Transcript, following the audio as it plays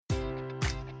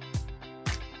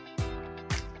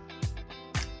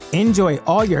Enjoy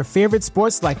all your favorite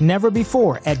sports like never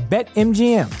before at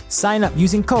BetMGM. Sign up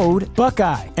using code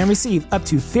Buckeye and receive up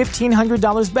to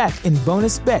 $1,500 back in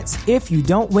bonus bets if you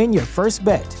don't win your first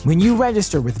bet. When you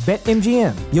register with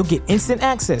BetMGM, you'll get instant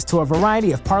access to a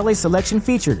variety of parlay selection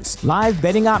features, live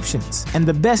betting options, and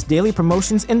the best daily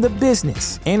promotions in the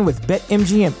business. And with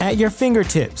BetMGM at your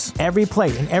fingertips, every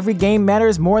play and every game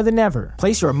matters more than ever.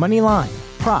 Place your money line,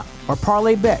 prop, or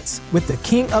parlay bets with the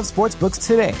king of sportsbooks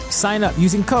today. Sign up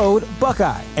using code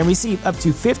Buckeye and receive up to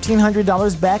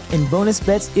 $1,500 back in bonus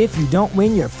bets if you don't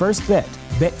win your first bet.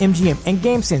 BetMGM and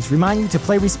GameSense remind you to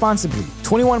play responsibly.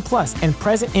 21 plus and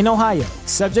present in Ohio,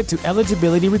 subject to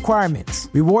eligibility requirements.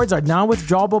 Rewards are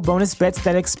non-withdrawable bonus bets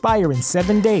that expire in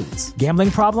 7 days. Gambling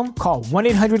problem? Call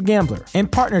 1-800-GAMBLER. In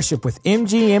partnership with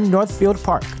MGM Northfield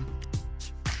Park.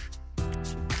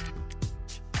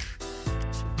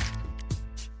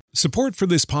 Support for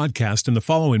this podcast and the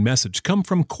following message come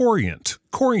from Corient.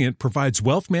 Corient provides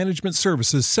wealth management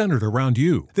services centered around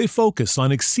you. They focus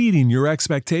on exceeding your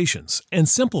expectations and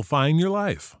simplifying your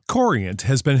life. Corient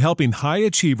has been helping high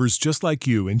achievers just like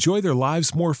you enjoy their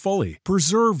lives more fully,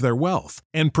 preserve their wealth,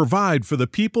 and provide for the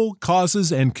people,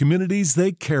 causes, and communities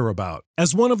they care about.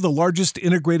 As one of the largest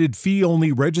integrated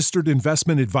fee-only registered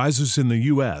investment advisors in the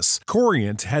U.S.,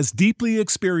 Corient has deeply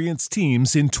experienced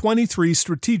teams in 23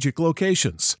 strategic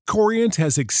locations. Corient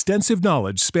has extensive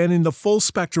knowledge spanning the full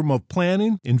spectrum of planning,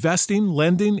 investing,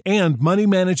 lending, and money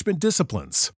management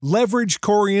disciplines. Leverage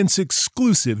Corient's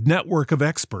exclusive network of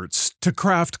experts to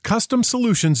craft custom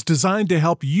solutions designed to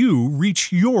help you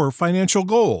reach your financial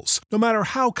goals, no matter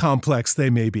how complex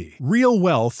they may be. Real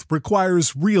wealth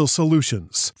requires real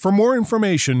solutions. For more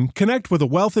information, connect with a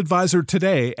wealth advisor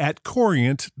today at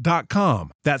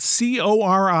Corient.com. That's Corient.com.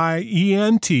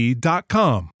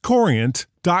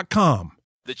 Corient.com.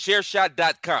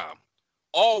 TheChairShot.com.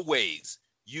 Always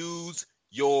use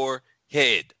your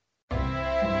head.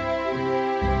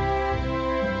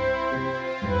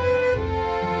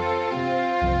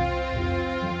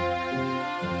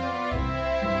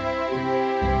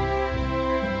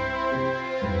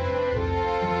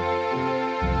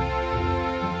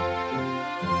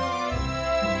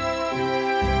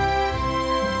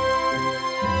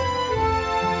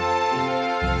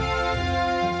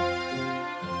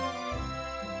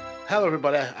 Hello,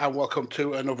 everybody, and welcome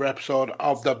to another episode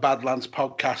of the Badlands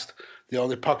Podcast, the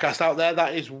only podcast out there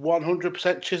that is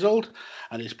 100% chiseled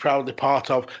and is proudly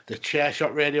part of the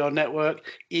Chairshot Radio Network,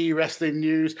 eWrestling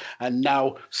News, and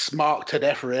now Smart to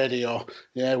Death Radio.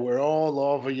 Yeah, we're all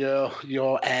over your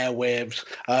airwaves.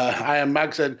 I am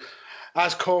Mags, and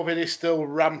as COVID is still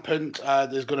rampant,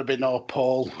 there's going to be no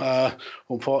Paul,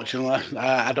 unfortunately.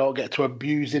 I don't get to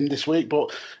abuse him this week,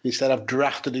 but instead I've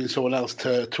drafted in someone else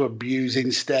to abuse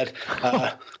instead.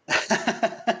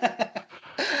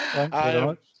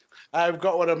 I've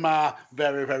got one of my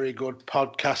very, very good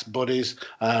podcast buddies,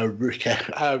 Ricky.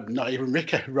 Not even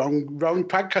Ricky, wrong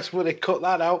podcast buddy, cut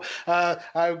that out.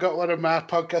 I've got one of my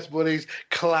podcast buddies,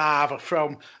 Clav,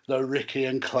 from the Ricky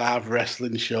and Clav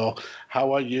Wrestling Show.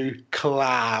 How are you,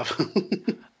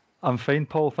 Clav? I'm fine,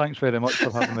 Paul. Thanks very much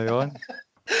for having me on.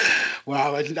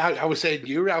 Well, I was saying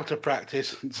you're out of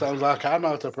practice. It sounds like I'm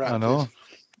out of practice. I know.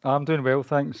 I'm doing well,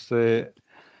 thanks. I'm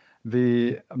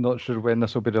not sure when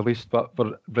this will be released, but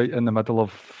we're right in the middle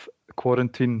of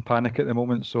quarantine panic at the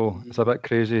moment, so it's a bit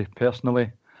crazy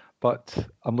personally, but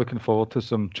I'm looking forward to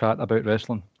some chat about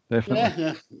wrestling,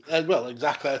 definitely. Yeah. Well,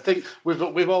 exactly. I think with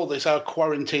all this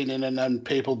quarantining and then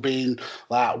people being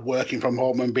like working from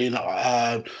home and being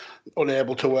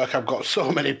unable to work, I've got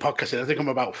so many podcasts. I think I'm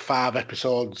about 5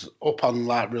 episodes up on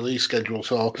like release schedule,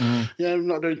 so yeah, I'm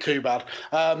not doing too bad.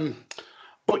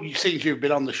 But since you've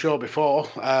been on the show before,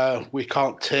 we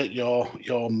can't take your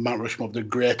Mount Rushmore of the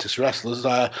greatest wrestlers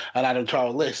and add them to our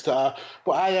list. But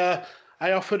I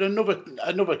offered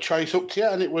another choice up to you,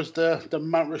 and it was the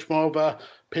Mount Rushmore of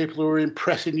people who are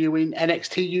impressing you in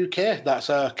NXT UK. That's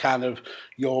kind of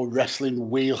your wrestling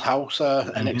wheelhouse,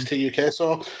 NXT UK.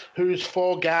 So who's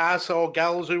 4 guys or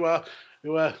gals who are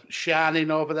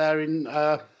shining over there in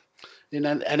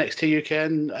NXT UK,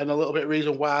 and a little bit of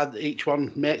reason why each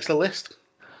one makes the list?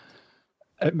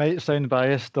 It might sound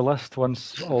biased, the list,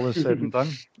 once all is said and done,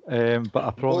 but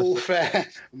I promise. Wolfie,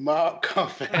 Mark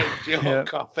Coffey, Joe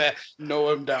Coffey,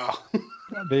 Noam Dar.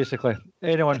 Basically,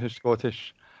 anyone who's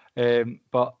Scottish.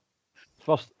 But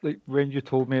first, when you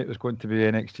told me it was going to be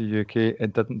NXT UK,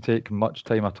 it didn't take much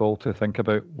time at all to think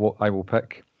about what I will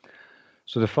pick.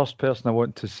 So the first person I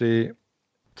want to say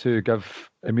to give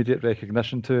immediate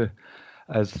recognition to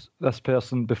is this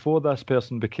person. Before this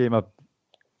person became a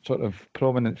sort of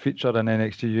prominent feature in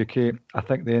NXT UK, I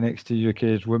think the NXT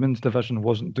UK's women's division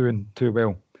wasn't doing too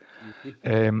well.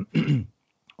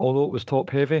 Although it was top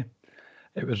heavy,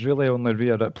 it was really only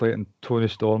Rhea Ripley and Toni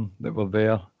Storm that were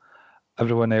there.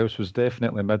 Everyone else was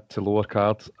definitely mid to lower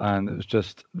card, and it was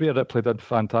just Rhea Ripley did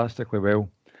fantastically well,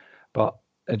 but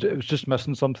it was just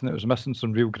missing something. It was missing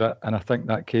some real grit, and I think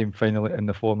that came finally in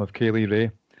the form of Kaylee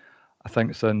Ray. I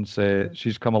think since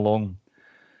she's come along,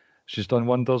 she's done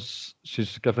wonders.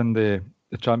 She's given the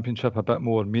championship a bit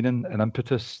more meaning and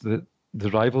impetus. The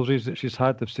rivalries that she's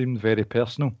had have seemed very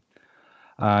personal,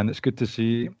 and it's good to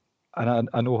see. And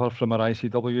I know her from her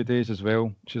ICW days as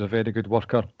well. She's a very good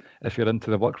worker if you're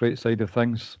into the work rate side of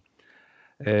things.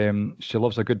 She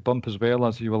loves a good bump as well,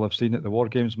 as you will have seen at the War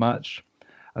Games match.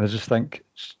 And I just think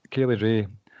Kaylee Ray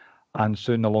and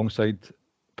soon alongside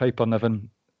Piper Niven,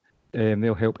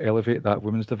 they'll help elevate that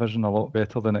women's division a lot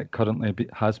better than it currently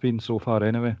has been so far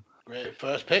anyway. Great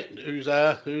first pick.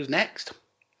 Who's next?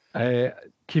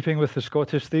 Keeping with the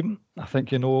Scottish theme, I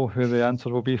think you know who the answer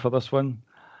will be for this one.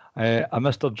 A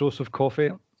Mr. Joseph Coffey.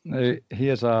 He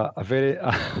is a very...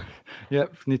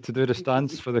 yep, need to do the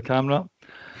stance for the camera.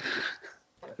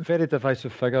 Very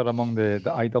divisive figure among the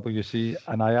IWC,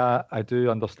 and I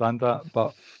do understand that,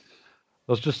 but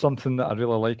there's just something that I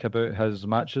really like about his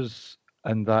matches,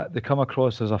 and that they come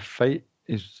across as a fight.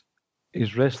 He's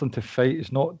wrestling to fight.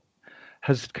 He's not...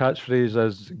 His catchphrase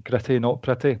is gritty, not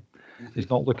pretty. He's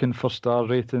not looking for star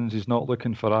ratings. He's not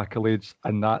looking for accolades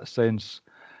in that sense.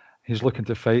 He's looking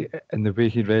to fight, and the way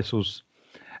he wrestles,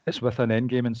 it's with an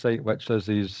endgame in sight, which is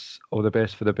his all the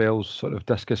best for the bells sort of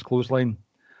discus clothesline.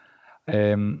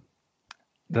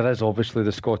 There is obviously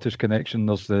the Scottish connection.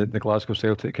 There's the Glasgow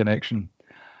Celtic connection.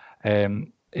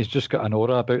 He's just got an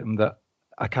aura about him that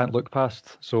I can't look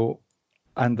past. So,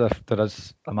 and if there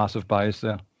is a massive bias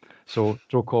there. So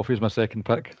Joe Coffey is my second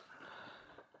pick.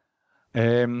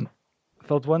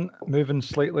 Third one, moving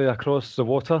slightly across the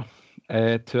water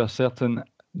to a certain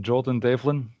Jordan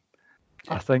Devlin.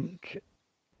 I think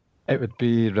it would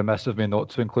be remiss of me not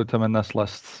to include him in this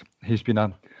list.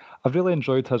 I've really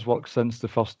enjoyed his work since the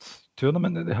first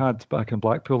tournament that they had back in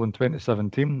Blackpool in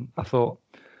 2017. I thought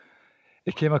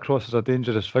he came across as a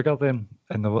dangerous figure then,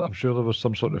 and I'm sure there was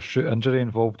some sort of shoot injury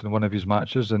involved in one of his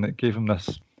matches, and it gave him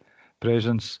this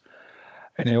presence.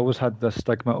 And he always had this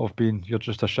stigma of being, you're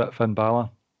just a shit Finn Balor.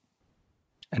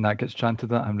 And that gets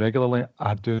chanted at him regularly.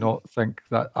 I think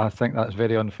that's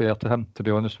very unfair to him, to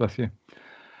be honest with you.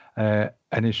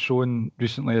 And he's shown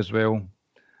recently as well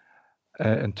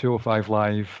in 205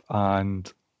 Live and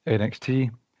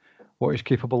NXT what he's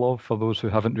capable of for those who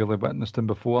haven't really witnessed him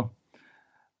before.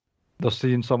 They're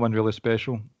seeing someone really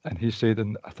special, and he said,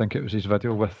 and I think it was his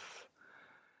video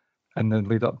in the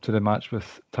lead up to the match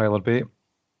with Tyler Bate,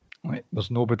 like, there's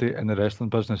nobody in the wrestling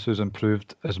business who's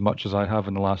improved as much as I have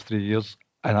in the last 3 years.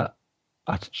 And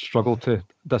I struggle to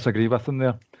disagree with him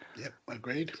there. Yep,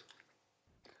 agreed.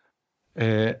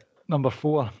 Number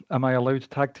 4, am I allowed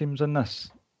tag teams in this?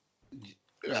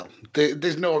 Well,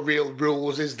 there's no real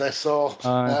rules, is there? So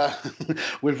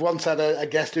we've once had a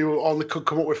guest who only could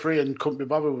come up with 3 and couldn't be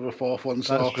bothered with a 4th one.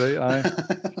 So. That's right, aye.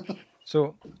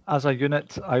 So, as a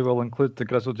unit, I will include the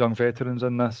Grizzled Young Veterans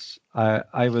in this.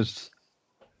 I was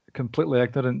completely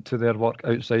ignorant to their work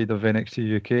outside of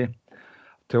NXT UK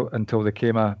until they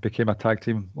became a tag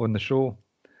team on the show.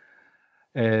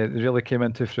 They really came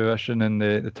into fruition in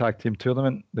the tag team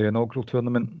tournament, the inaugural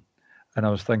tournament, and I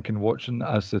was thinking, watching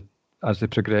as they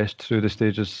progressed through the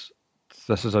stages,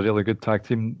 this is a really good tag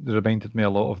team. They reminded me a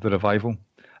lot of the Revival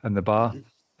and the Bar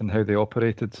and how they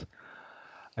operated.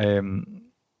 And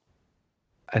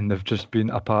they've just been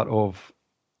a part of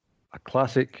a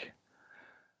classic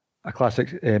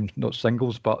not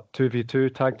singles, but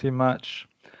 2v2 tag team match,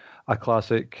 a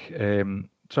classic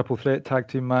triple threat tag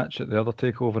team match at the other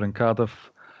takeover in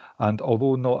Cardiff. And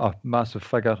although not a massive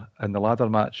figure in the ladder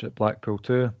match at Blackpool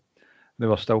 2, they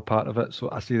were still part of it. So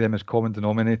I see them as common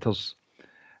denominators.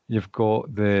 You've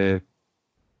got the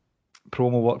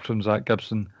promo work from Zach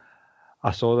Gibson.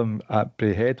 I saw them at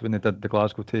Braehead when they did the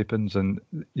Glasgow tapings, and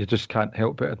you just can't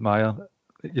help but admire.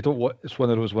 It's one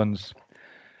of those ones,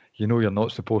 you know, you're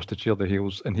not supposed to cheer the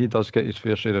heels, and he does get his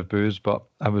fair share of boos, but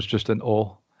I was just in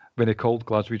awe when he called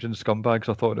Glaswegian scumbags.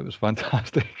 I thought it was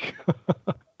fantastic.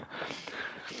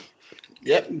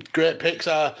 Yep, great picks.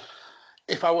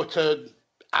 If I were to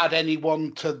add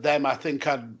anyone to them, I think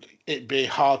it'd be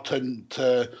hard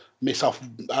to miss off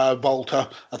Volta.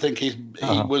 I think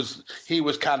he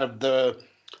was kind of the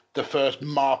first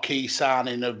marquee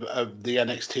signing of the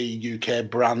NXT UK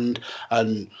brand,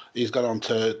 and he's gone on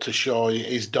to show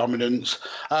his dominance.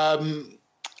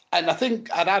 And I think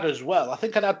I'd add as well. I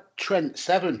think I'd add Trent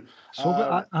Seven.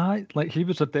 So he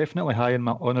was definitely high in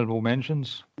my honourable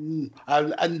mentions. And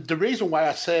the reason why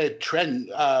I say Trent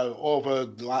over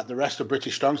like the rest of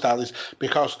British Strong Style is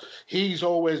because he's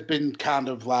always been kind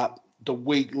of like the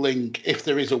weak link. If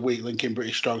there is a weak link in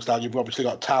British Strong Style, you've obviously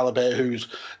got Tyler Bate, who's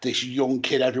this young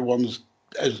kid everyone's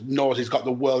knows he's got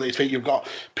the world at his feet. You've got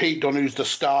Pete Dunne, who's the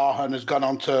star and has gone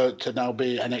on to now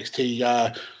be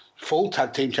NXT full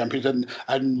tag team champions,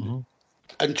 and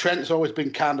Trent's always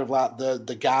been kind of like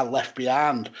the guy left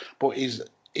behind, but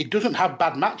he doesn't have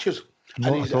bad matches,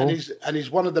 and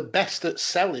he's one of the best at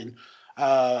selling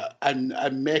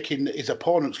and making his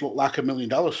opponents look like $1 million.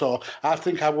 So I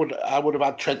think I would have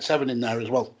had Trent Seven in there as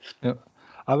well. Yeah,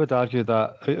 I would argue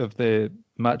that out of the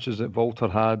matches that Walter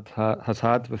has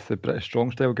had with the British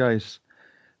Strong Style guys,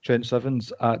 Trent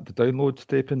Seven's at the Download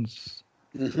tapings.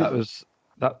 The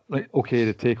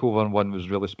Takeover one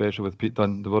was really special with Pete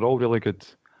Dunne. They were all really good.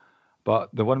 But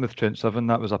the one with Trent Seven,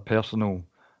 that was a personal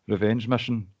revenge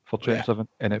mission for Trent Seven,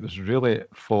 and it was really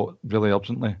fought really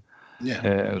urgently. Yeah.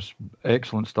 It was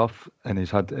excellent stuff, and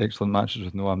he's had excellent matches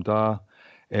with Noam Dar,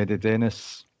 Eddie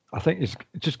Dennis. I think he's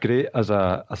just great as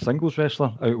a singles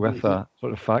wrestler out with a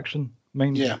sort of faction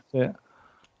mindset. Yeah.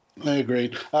 I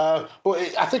agree. But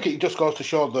I think it just goes to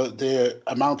show the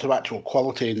amount of actual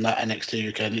quality in that NXT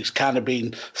UK, and it's kind of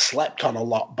been slept on a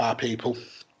lot by people.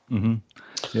 Mm-hmm.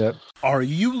 Yeah. Are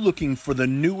you looking for the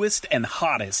newest and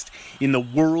hottest in the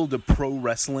world of pro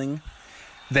wrestling?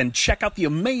 Then check out the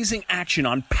amazing action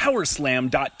on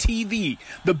Powerslam.tv,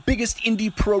 the biggest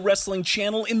indie pro wrestling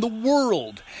channel in the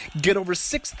world. Get over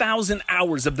 6,000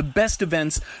 hours of the best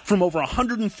events from over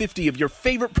 150 of your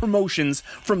favorite promotions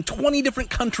from 20 different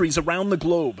countries around the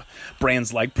globe.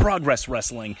 Brands like Progress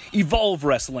Wrestling, Evolve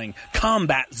Wrestling,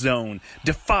 Combat Zone,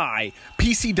 Defy,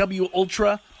 PCW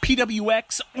Ultra,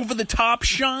 PWX, Over the Top,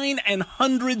 Shine, and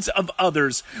hundreds of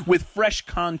others with fresh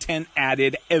content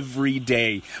added every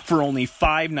day for only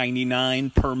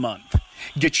 $5.99 per month.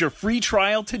 Get your free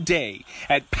trial today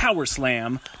at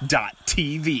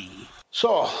Powerslam.tv.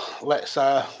 So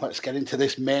let's get into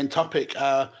this main topic.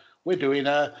 We're doing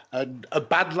a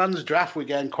Badlands draft. We're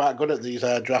getting quite good at these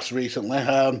drafts recently,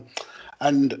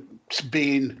 and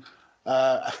being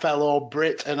a fellow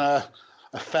Brit and a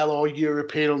fellow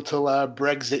European until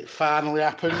Brexit finally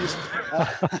happens.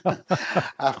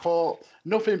 I thought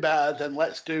nothing better than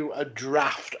let's do a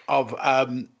draft of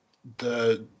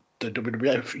the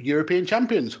WWF European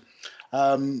champions.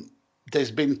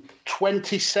 There's been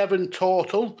 27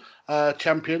 total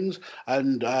champions,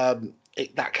 and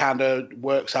that kind of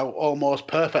works out almost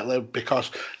perfectly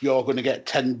because you're going to get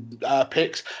 10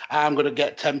 picks, I'm going to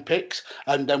get 10 picks,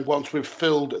 and then once we've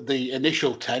filled the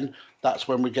initial 10, that's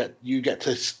when you get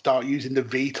to start using the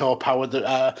veto power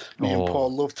that me and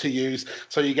Paul love to use.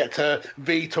 So you get to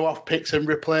veto off picks and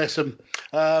replace them.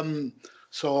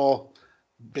 So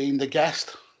being the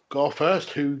guest, go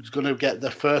first. Who's going to get the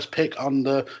first pick on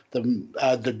the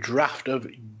draft of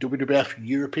WWF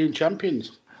European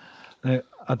champions? I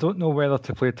don't know whether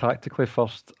to play tactically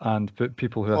first and put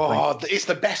people who I think... it's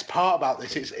the best part about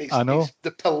this. It's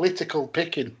the political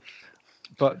picking.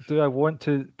 But do I want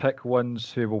to pick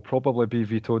ones who will probably be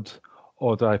vetoed,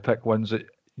 or do I pick ones that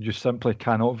you simply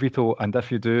cannot veto? And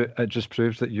if you do, it just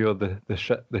proves that you're the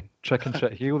chicken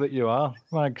shit heel that you are,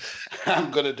 Mags.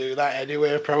 I'm going to do that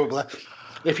anyway, probably.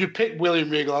 If you pick William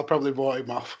Regal, I'll probably vote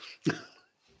him off.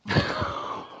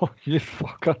 Oh, you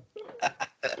fucker.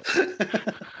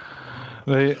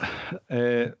 Right.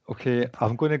 Okay,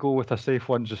 I'm going to go with a safe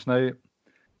one just now.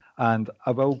 And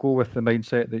I will go with the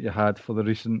mindset that you had for the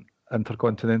recent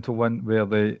Intercontinental one, where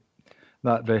that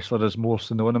wrestler is more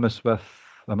synonymous with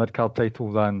the mid-card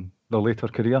title than the later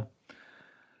career.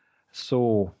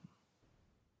 So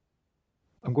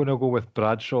I'm going to go with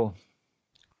Bradshaw.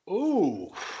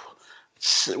 Ooh.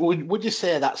 Would you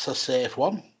say that's a safe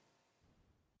one?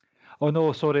 Oh,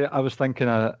 no, sorry. I was thinking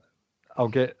I'll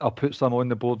put some on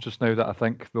the board just now that I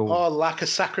think they'll... Oh, like a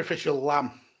sacrificial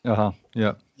lamb. Uh-huh,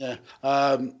 yeah. Yeah.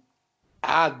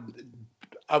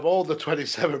 Of all the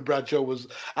 27 Bradshaw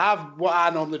what I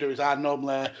normally do is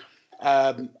I'll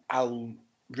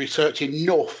research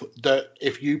enough that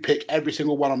if you pick every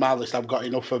single one on my list, I've got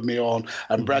enough of my own.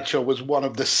 And Bradshaw was one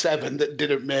of the 7 that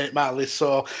didn't make my list,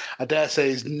 so I dare say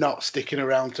he's not sticking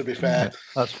around, to be fair. Yeah,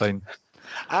 that's fine.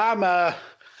 I'm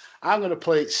going to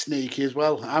play it sneaky as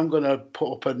well. I'm going to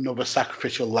put up another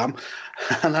sacrificial lamb,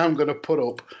 and I'm going to put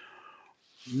up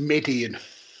Mideon.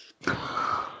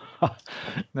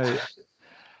 Now,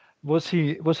 was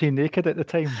he naked at the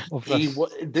time of this?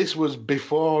 This was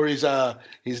before his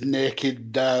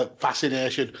naked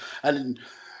fascination, and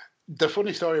the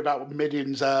funny story about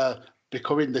Mideon's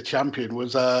becoming the champion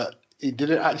was he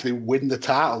didn't actually win the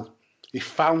title. He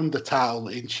found the title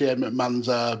in Shane McMahon's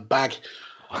bag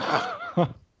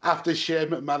after Shane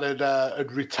McMahon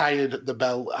had retired the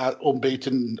belt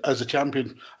unbeaten as a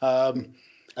champion.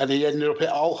 And he ended up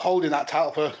holding that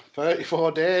title for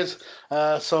 34 days.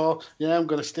 So, yeah, I'm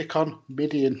going to stick on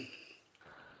Mideon.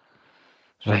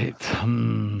 Right.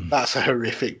 That's a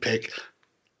horrific pick.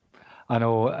 I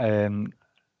know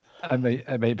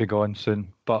it might be gone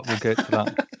soon, but we'll get to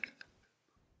that.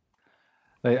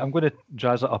 Right, I'm going to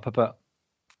jazz it up a bit.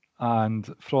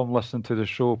 And from listening to the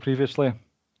show previously,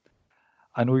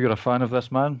 I know you're a fan of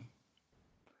this man.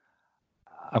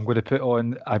 I'm going to put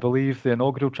on, I believe, the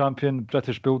inaugural champion,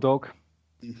 British Bulldog.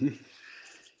 Mm-hmm.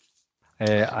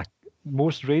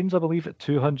 Most reigns, I believe, at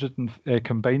 200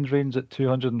 combined reigns at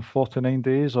 249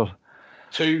 days, or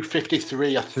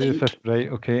 253, I think. Right,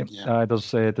 okay. Yeah.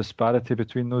 There's a disparity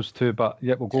between those two, but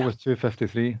yeah, we'll go with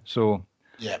 253. So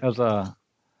there's a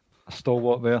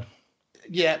stalwart there.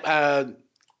 Yeah,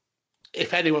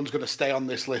 if anyone's going to stay on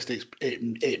this list,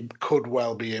 it could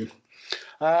well be him.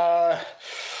 I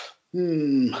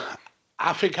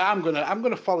think I'm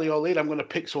gonna follow your lead. I'm gonna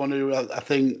pick someone who I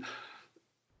think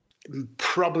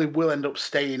probably will end up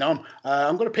staying on.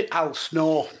 I'm gonna pick Al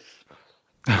Snow.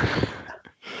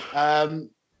 It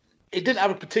didn't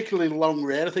have a particularly long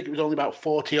reign. I think it was only about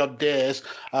 40 odd days.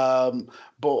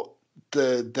 But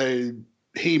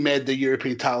he made the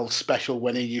European title special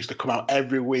when he used to come out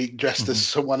every week dressed as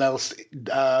someone else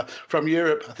from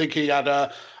Europe. I think he had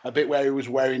a bit where he was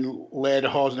wearing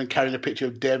lederhosen and carrying a picture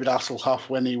of David Hasselhoff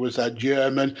when he was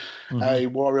German. He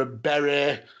wore a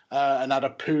beret and had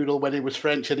a poodle when he was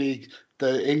French. And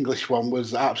the English one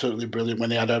was absolutely brilliant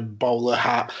when he had a bowler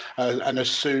hat and a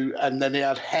suit. And then he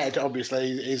had Head,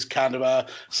 obviously, is kind of a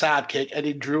sidekick, and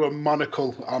he drew a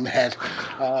monocle on Head.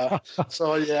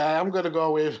 So, yeah, I'm going to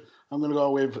go with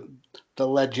the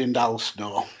legend Al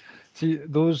Snow. See,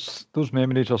 those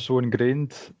memories are so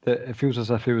ingrained that it feels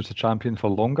as if he was the champion for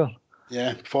longer.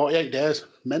 Yeah, 48 days.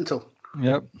 Mental.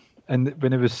 Yep. And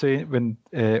when he was saying,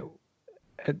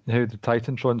 how the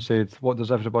Titantron said, "What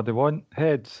does everybody want?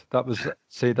 Heads." That was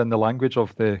said in the language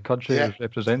of the country he was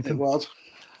representing. It was.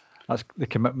 That's the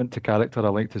commitment to character I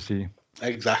like to see.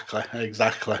 Exactly.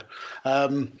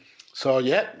 So,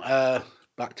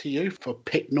 back to you for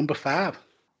pick number 5.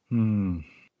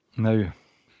 Now,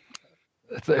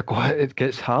 it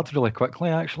gets hard really quickly,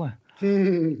 actually.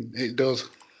 It does.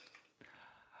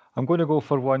 I'm going to go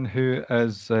for one who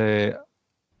is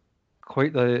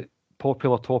quite the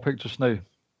popular topic just now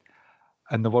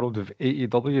in the world of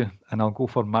AEW, and I'll go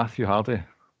for Matthew Hardy,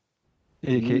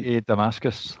 a.k.a.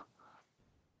 Damascus,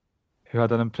 who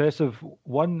had an impressive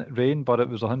one reign, but it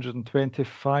was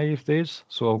 125 days,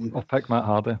 so I'll pick Matt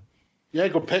Hardy. Yeah,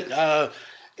 good pick.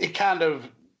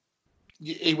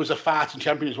 He was a fighting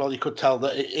champion as well. You could tell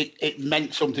that it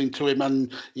meant something to him,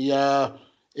 and he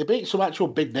beat some actual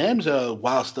big names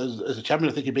whilst as a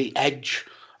champion. I think he beat Edge,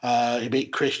 he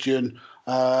beat Christian,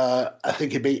 I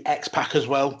think he beat X-Pac as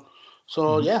well.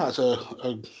 So, that's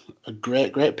a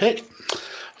great pick.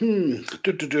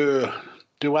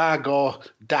 Do I go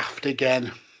daft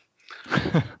again?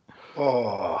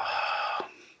 Oh.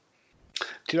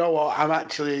 Do you know what?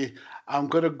 I'm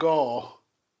going to go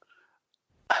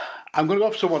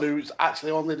for someone who's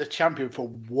actually only the champion for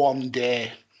one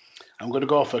day. I'm going to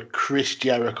go for Chris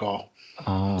Jericho.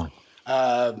 Oh.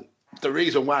 The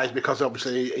reason why is because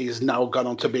obviously he's now gone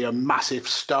on to be a massive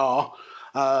star.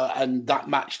 And that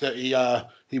match that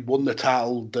he won the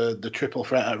title, the triple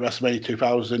threat at WrestleMania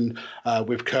 2000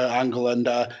 with Kurt Angle and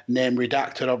Name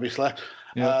Redacted, obviously,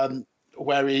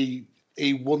 where he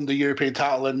won the European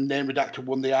title and Name Redacted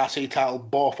won the RC title,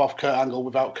 both off Kurt Angle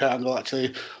without Kurt Angle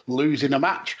actually losing a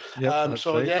match. Yep,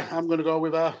 I'm going to go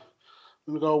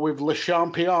with Le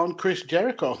Champion, Chris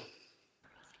Jericho.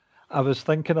 I was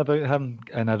thinking about him,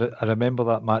 and I remember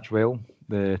that match well,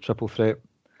 the triple threat.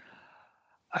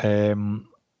 And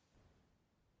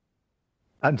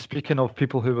speaking of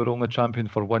people who were only champion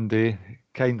for one day,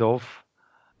 I'm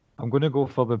going to go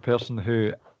for the person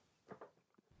who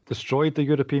destroyed the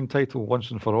European title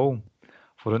once and for all,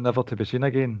 for it never to be seen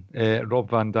again. Rob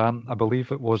Van Dam, I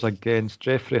believe it was against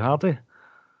Jeffrey Hardy.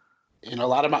 In a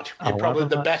ladder match, probably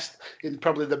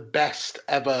the best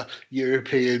ever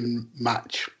European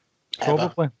match.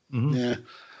 Probably. Mm-hmm. Yeah.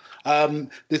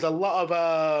 There's a lot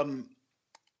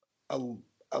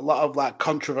of like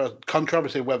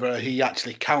controversy whether he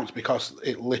actually counts, because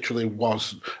it literally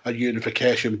was a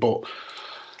unification, but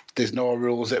there's no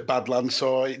rules at Badlands,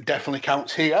 so it definitely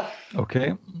counts here.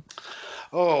 Okay.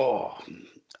 Oh,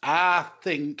 I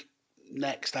think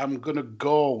next, I'm going to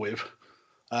go with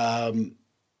the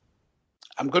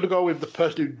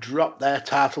person who dropped their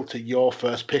title to your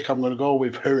first pick. I'm going to go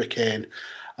with Hurricane.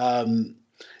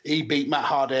 He beat Matt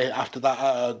Hardy after that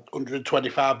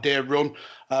 125-day run,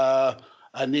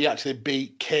 and he actually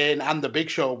beat Kane and the Big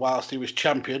Show whilst he was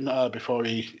champion before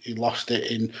he lost it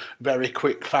in very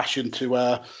quick fashion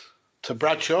to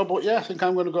Bradshaw. But yeah, I think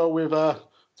I'm going to go with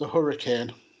the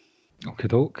Hurricane. Okie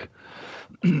doke.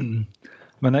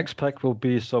 My next pick will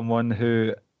be someone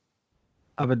who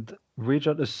I would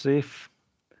wager is safe,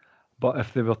 but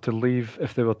if they were to leave,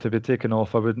 if they were to be taken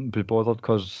off, I wouldn't be bothered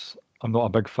because I'm not a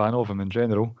big fan of him in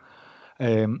general.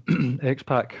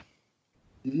 X-Pac.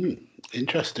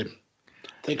 Interesting.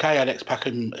 I think I had X-Pac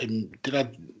in did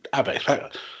I have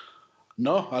X-Pac?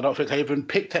 No, I don't think I even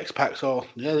picked X-Pac, so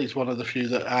yeah, he's one of the few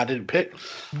that I didn't pick.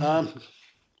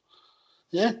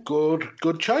 Yeah, good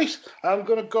choice. I'm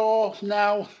going to go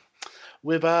now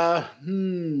with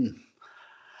I'm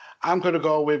going to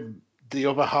go with the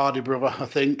other Hardy brother, I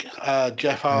think,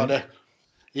 Jeff Hardy.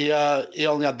 He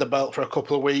only had the belt for a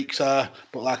couple of weeks, but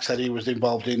like I said, he was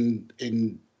involved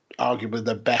in arguably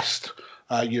the best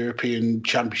European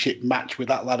Championship match with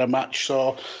that ladder match.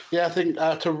 So, yeah, I think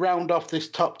to round off this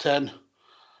top 10, I'm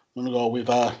going to go with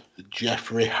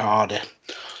Jeffrey Hardy.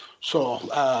 So,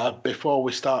 before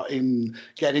we start getting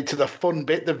into the fun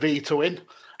bit, the vetoing,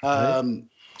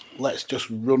 let's just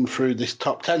run through this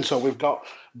top 10. So we've got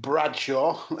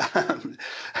Bradshaw,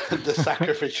 the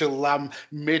sacrificial lamb,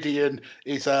 Midian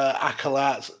is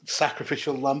Acolyte's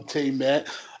sacrificial lamb teammate,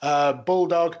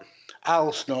 Bulldog,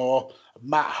 Al Snow,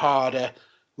 Matt Hardy,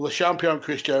 Le Champion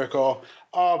Chris Jericho,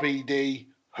 RVD,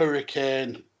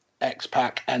 Hurricane,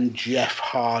 X-Pac, and Jeff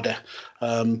Hardy.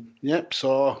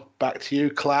 So back to you,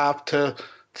 Clive, to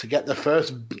get the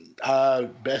first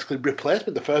basically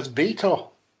replacement, the first veto.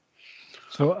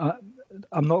 So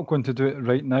I'm not going to do it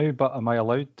right now, but am I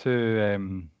allowed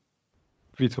to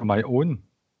veto my own?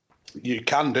 You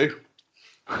can do.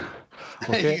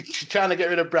 Okay. You're trying to get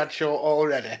rid of Bradshaw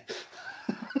already.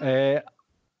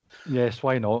 Yes,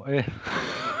 why not? That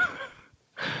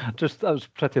was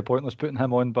pretty pointless putting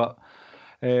him on, but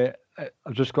I've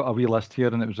just got a wee list here,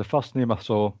 and it was the first name I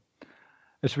saw.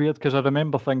 It's weird because I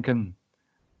remember thinking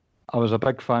I was a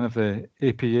big fan of the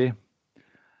APA,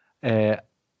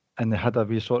 and they had a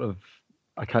wee sort of,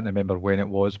 I can't remember when it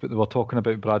was, but they were talking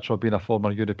about Bradshaw being a former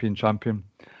European champion.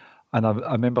 And I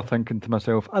remember thinking to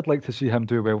myself, I'd like to see him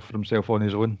do well for himself on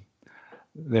his own.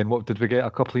 Then what did we get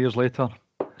a couple of years later?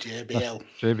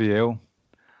 JBL.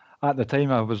 At the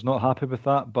time, I was not happy with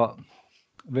that, but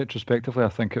retrospectively, I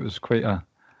think it was quite a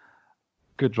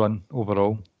good run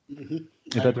overall. Mm-hmm.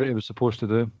 He did what he was supposed to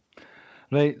do.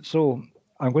 Right, so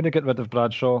I'm going to get rid of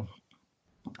Bradshaw,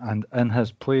 and in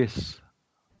his place,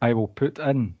 I will put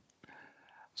in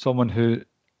someone who,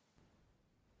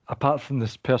 apart from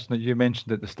this person that you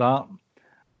mentioned at the start,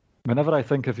 whenever I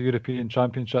think of the European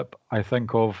Championship, I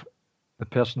think of the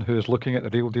person who is looking at the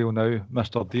real deal now,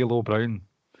 Mr. D'Lo Brown.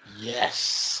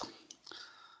 Yes.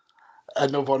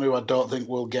 Another one who I don't think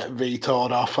will get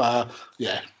vetoed off.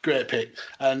 Great pick.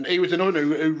 And he was another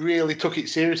who really took it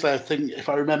seriously. I think, if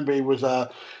I remember, he was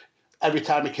every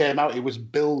time he came out, he was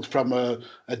billed from a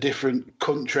different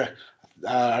country.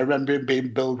 I remember him being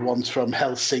billed once from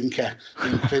Helsinki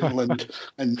in Finland.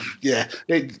 And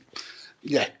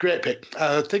great pick.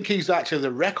 I think he's actually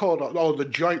the record, or the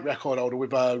joint record holder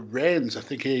with Reigns. I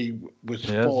think he was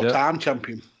four-time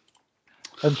champion.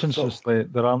 Interestingly,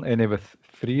 there aren't any with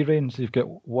 3 reigns. You've got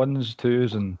 1s,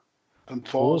 2s, and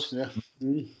 4s. Yeah.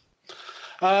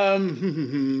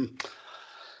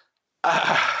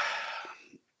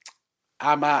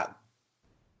 I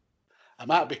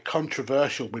might be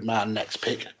controversial with my next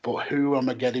pick, but who am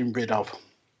I getting rid of?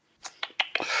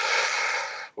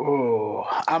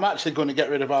 I'm actually going to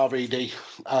get rid of RVD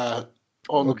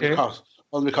only because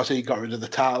he got rid of the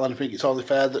title, and I think it's only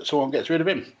fair that someone gets rid of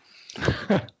him.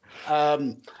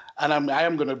 And I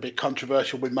am going to be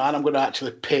controversial with mine. I'm going to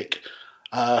actually pick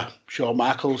Shawn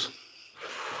Michaels.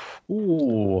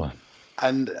 Ooh.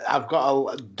 And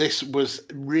this was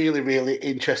really, really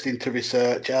interesting to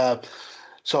research.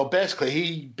 So basically,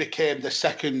 he became the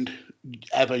second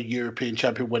ever European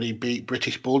champion when he beat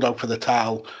British Bulldog for the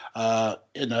title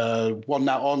in a one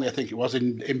night only, I think it was,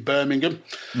 in Birmingham.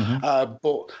 Mm-hmm.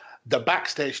 But the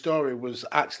backstage story was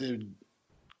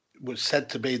said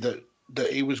to be that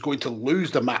he was going to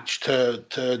lose the match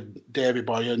to Davey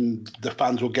Boy, and the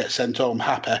fans would get sent home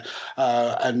happy.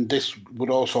 And this would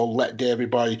also let Davey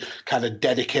Boy kind of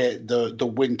dedicate the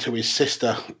win to his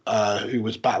sister, who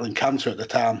was battling cancer at the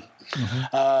time.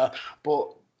 Mm-hmm. But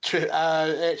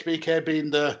HBK being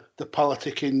the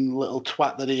politicking little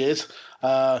twat that he is,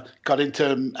 got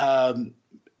into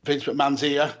Vince McMahon's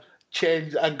ear,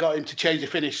 got him to change the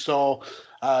finish, so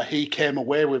he came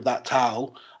away with that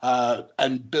title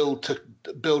and build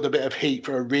a bit of heat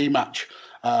for a rematch.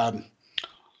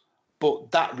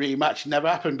 But that rematch never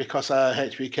happened because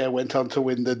HBK went on to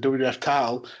win the WWF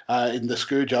title in the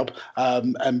screw job,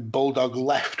 and Bulldog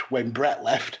left when Brett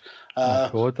left. Oh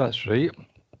God, that's right.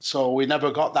 So we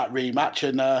never got that rematch,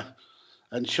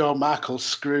 and Shawn Michaels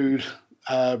screwed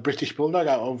British Bulldog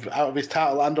out of his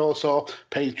title, and also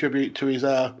paying tribute to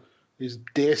his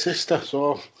dear sister.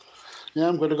 So yeah,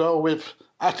 I'm going to go with.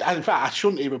 In fact, I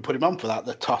shouldn't even put him on for that.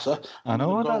 The tosser. I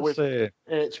know that's with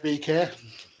HBK.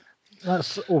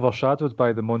 That's overshadowed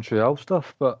by the Montreal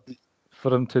stuff, but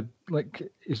for him to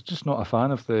he's just not a fan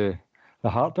of the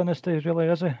Hart Dynasty, really,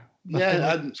 is he?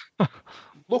 Yeah, and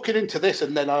looking into this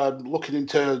and then looking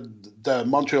into the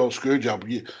Montreal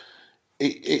Screwjob,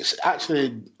 it's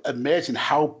actually amazing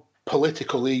how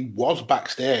political he was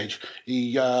backstage.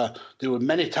 There were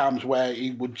many times where he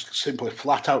would simply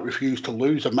flat out refuse to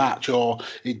lose a match, or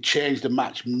he'd change the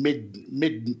match mid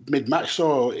match.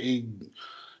 So he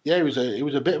was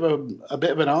a bit of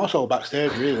an arsehole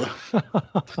backstage, really.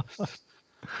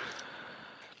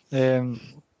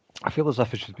 I feel as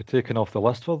if it should be taken off the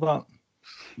list for that.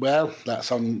 Well,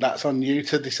 that's on you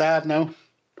to decide now.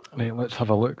 Right, let's have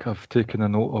a look. I've taken a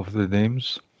note of the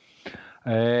names.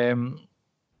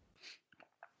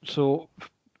 So,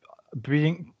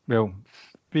 being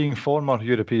former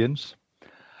Europeans,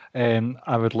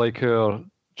 I would like our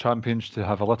champions to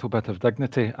have a little bit of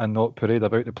dignity and not parade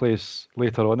about the place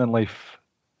later on in life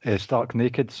stark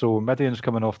naked. So, Mideon's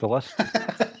coming off the list.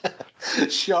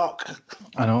 Shock.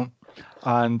 I know.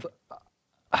 And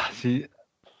see,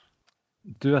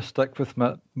 do I stick with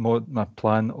my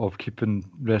plan of keeping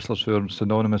wrestlers who are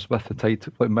synonymous with the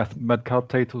title, like mid-card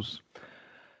titles?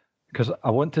 Because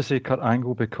I want to say Kurt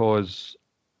Angle because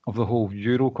of the whole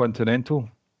Euro-Continental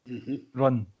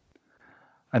run.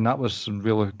 And that was some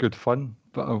really good fun.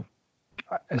 But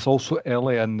it's also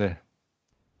early in the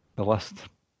list. Do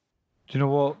you know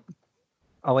what?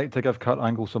 I like to give Kurt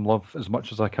Angle some love as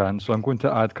much as I can. So I'm going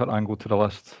to add Kurt Angle to the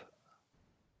list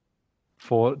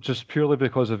for just purely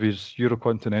because of his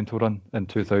Euro-Continental run in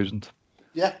 2000.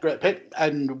 Yeah, great pick.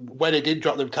 And when he did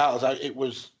drop the titles out, it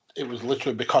was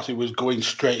literally because he was going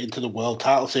straight into the world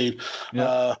title scene.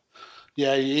 Yeah,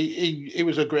 he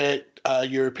was a great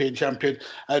European champion,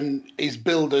 and he's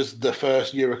billed as the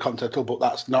first Euro-Continental, but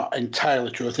that's not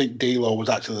entirely true. I think D'Lo was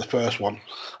actually the first one,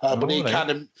 but he kind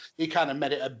of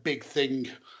made it a big thing.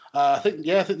 I think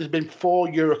there's been 4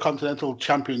 Euro-Continental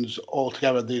champions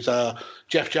altogether. There's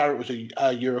Jeff Jarrett was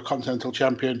a Euro-Continental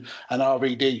champion, and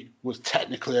RVD was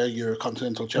technically a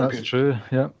Euro-Continental champion. That's true,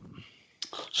 yeah.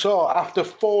 So after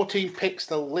 14 picks,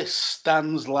 the list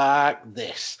stands like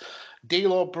this: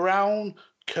 D'Lo Brown,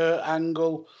 Kurt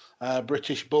Angle,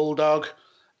 British Bulldog,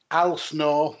 Al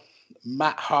Snow,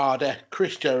 Matt Hardy,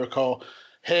 Chris Jericho,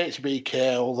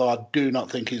 HBK, although I do not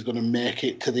think he's going to make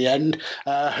it to the end,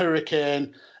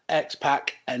 Hurricane,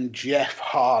 X-Pac, and Jeff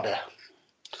Hardy.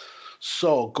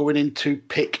 So going into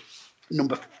pick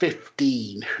number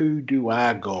 15, who do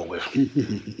I go with?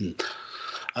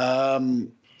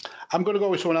 I'm going to go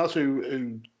with someone else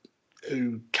who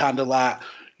kind of like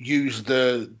used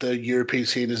the European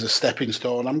scene as a stepping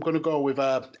stone. I'm going to go with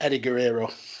Eddie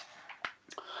Guerrero.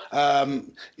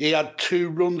 He had 2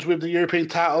 runs with the European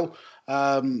title.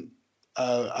 One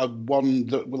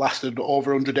that lasted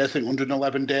over 100 days, I think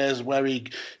 111 days, where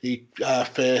he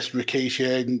faced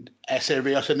Rikishi and S.A.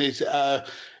 Rios and his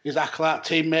Acolyte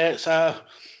teammates.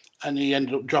 And he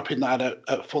ended up dropping that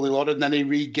at Fully Loaded, and then he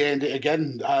regained it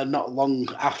again not long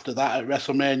after that at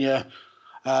WrestleMania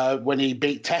when he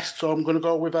beat Test. So I'm going to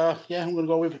go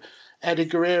with Eddie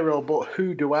Guerrero. But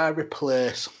who do I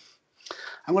replace?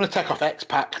 I'm going to take off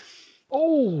X-Pac.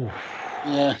 Oh,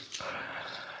 yeah.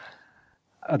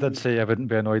 I did say I wouldn't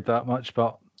be annoyed that much,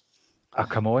 but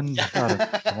come on,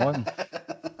 Darren, come on.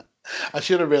 I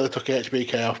should have really took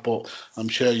HBK off, but I'm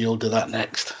sure you'll do that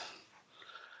next.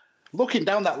 Looking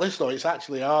down that list, though, it's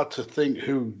actually hard to think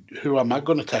who am I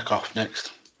going to take off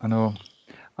next. I know.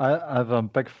 I'm a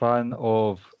big fan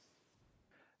of...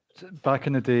 Back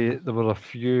in the day, there were a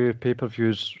few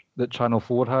pay-per-views that Channel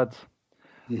 4 had,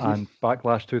 and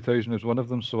Backlash 2000 was one of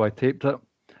them, so I taped it.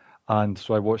 And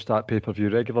so I watched that pay-per-view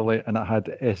regularly, and it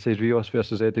had S.A. Rios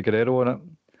versus Eddie Guerrero in it.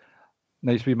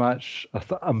 Nice wee match.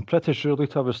 I'm pretty sure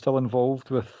Lita was still involved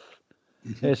with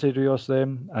S.A. Rios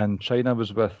then, and China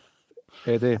was with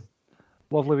Eddie.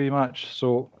 Lovely wee match.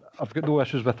 So I've got no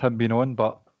issues with him being on,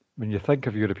 but when you think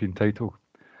of European title,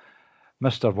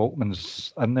 Mr.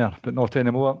 Waltman's in there, but not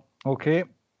anymore. Okay.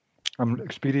 I'm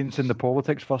experiencing the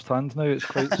politics firsthand now. It's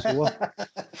quite sore.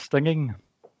 Stinging.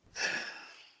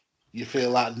 You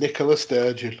feel like Nicola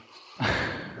Sturgeon.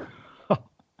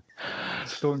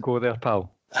 Don't go there,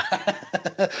 pal.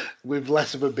 With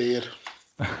less of a beard.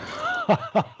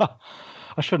 I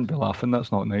shouldn't be laughing.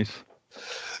 That's not nice.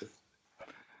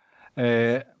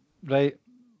 Right.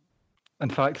 In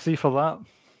fact, see, for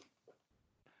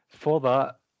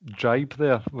that jibe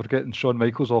there, we're getting Shawn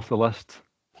Michaels off the list.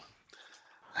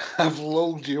 I've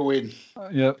lulled you in.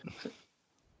 Yep.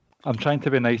 I'm trying to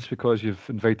be nice because you've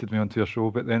invited me onto your show,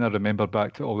 but then I remember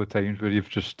back to all the times where you've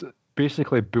just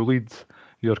basically bullied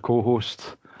your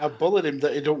co-host. I bullied him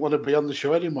that he don't want to be on the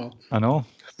show anymore. I know.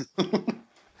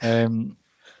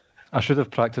 I should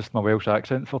have practiced my Welsh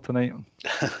accent for tonight.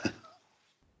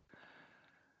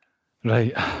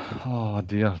 Right. Oh,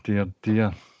 dear.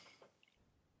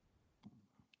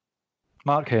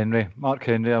 Mark Henry,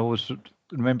 I always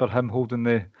remember him holding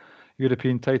the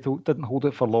European title. Didn't hold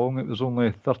it for long. It was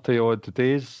only 30-odd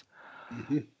days.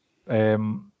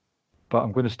 Mm-hmm. But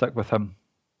I'm going to stick with him.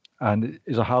 And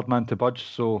he's a hard man to budge,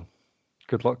 so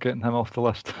good luck getting him off the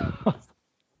list.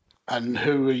 And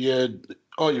who are you?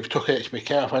 Oh, you've took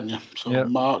HBK off, haven't you? So yep.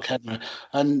 Mark Henry.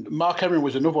 And Mark Henry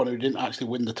was another one who didn't actually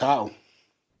win the title.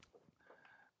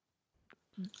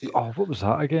 Oh, what was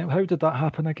that again? How did that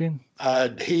happen again?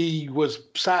 He was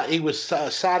siding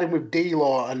with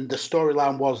D-Law, and the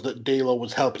storyline was that D-Law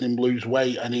was helping him lose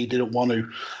weight, and he didn't want to,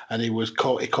 and he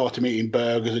caught him eating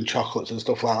burgers and chocolates and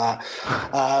stuff like that.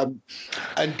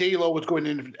 And D-Law was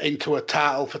going into a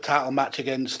title match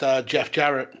against Jeff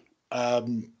Jarrett.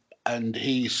 And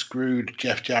he screwed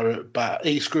Jeff Jarrett, but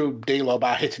he screwed D-Law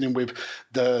by hitting him with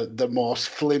the most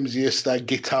flimsiest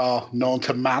guitar known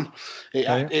to man.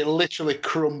 It literally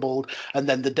crumbled, and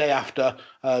then the day after,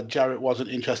 Jarrett wasn't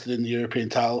interested in the European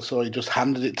title, so he just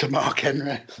handed it to Mark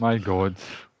Henry. My God.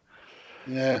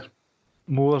 Yeah.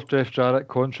 More Jeff Jarrett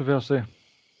controversy.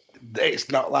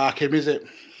 It's not like him, is it?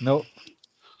 No.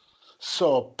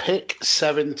 So pick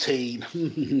 17.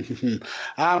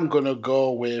 I'm gonna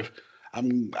go with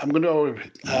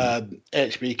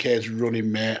HBK's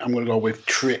running mate. I'm going to go with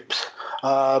Trips.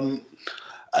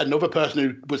 Another person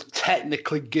who was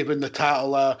technically given the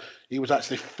title, he was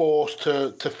actually forced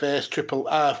to face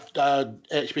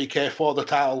HBK for the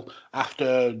title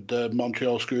after the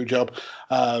Montreal Screwjob,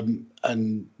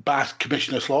 and by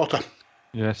Commissioner Slaughter.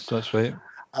 Yes, that's right.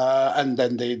 And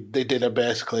then they did a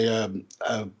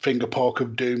finger poke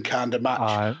of doom kind of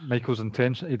match. Michael's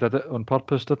intention, he did it on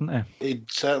purpose, didn't he? He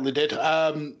certainly did.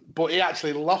 But he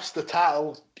actually lost the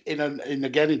title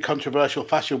in controversial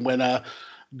fashion when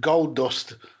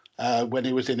Goldust, when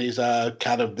he was in his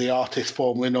kind of the artist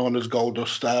formerly known as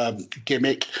Goldust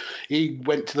gimmick, he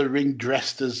went to the ring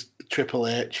dressed as Triple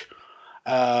H,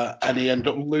 and he ended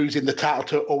up losing the title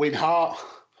to Owen Hart.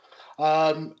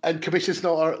 And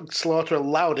Commissioner Slaughter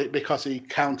allowed it because he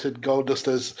counted Goldust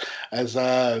as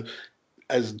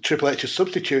Triple H's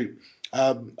substitute.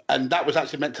 And that was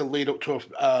actually meant to lead up to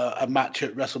a match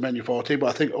at WrestleMania 14, but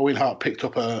I think Owen Hart picked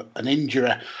up an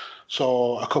injury.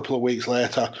 So a couple of weeks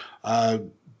later,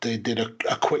 they did a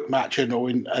quick match, and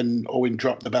Owen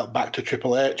dropped the belt back to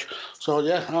Triple H. So,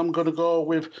 yeah, I'm going to go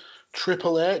with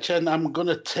Triple H, and I'm going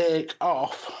to take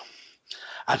off...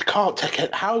 I can't take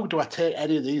it. How do I take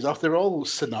any of these off? They're all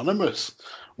synonymous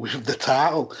with the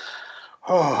title.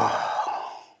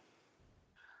 Oh.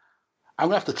 I'm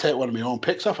going to have to take one of my own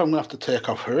picks off. I'm going to have to take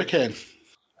off Hurricane.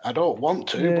 I don't want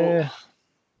to, but...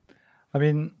 I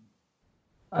mean,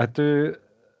 I do,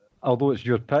 although it's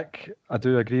your pick, I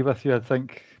do agree with you. I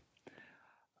think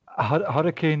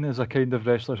Hurricane is a kind of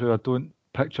wrestler who I don't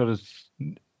picture as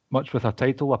much with a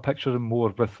title. I picture him more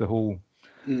with the whole,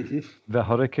 the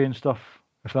Hurricane stuff,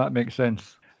 if that makes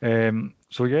sense.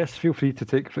 So yes, feel free to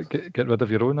get rid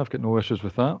of your own. I've got no issues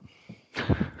with that.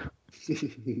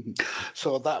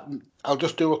 So that I'll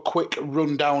just do a quick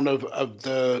rundown of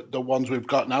the ones we've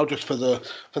got now, just for the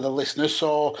listeners.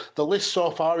 So the list so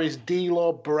far is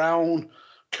D'Lo Brown,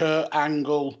 Kurt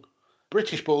Angle,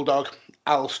 British Bulldog,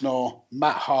 Al Snow,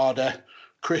 Matt Hardy,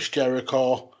 Chris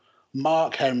Jericho,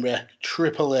 Mark Henry,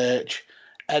 Triple H,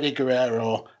 Eddie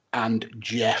Guerrero, and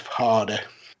Jeff Hardy.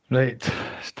 Right,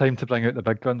 it's time to bring out the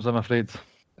big guns, I'm afraid.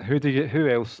 Who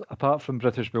else, apart from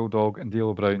British Bulldog and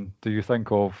D'Lo Brown, do you think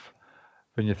of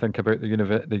when you think about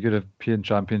the European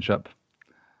Championship?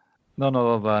 None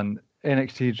other than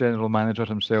NXT General Manager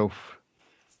himself,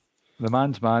 the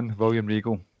man's man, William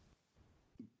Regal.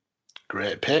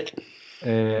 Great pick.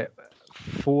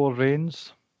 4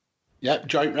 reigns, Yep,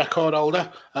 joint record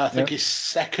holder. I think Yep. he's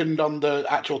second on the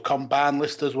actual combine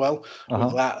list as well,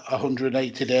 with that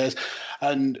 180 days.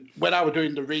 And when I was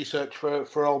doing the research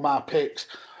for all my picks,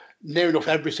 near enough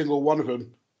every single one of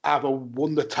them either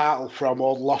won the title from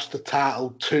or lost the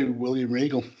title to William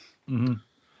Regal. Mm-hmm.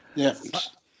 Yeah.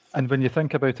 And when you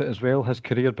think about it as well, his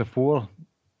career before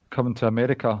coming to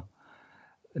America,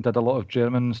 he did a lot of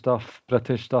German stuff,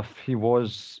 British stuff. He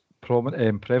was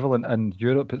prevalent in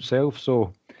Europe itself,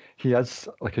 so he is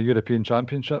like a European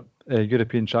champion,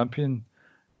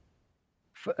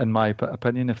 in my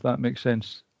opinion, if that makes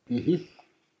sense. Mm-hmm.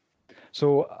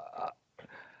 So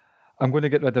I'm going to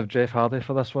get rid of Jeff Hardy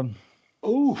for this one.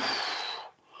 Ooh.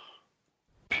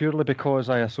 Purely because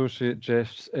I associate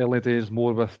Jeff's early days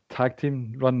more with tag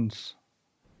team runs.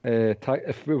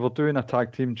 If we were doing a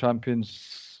tag team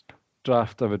champions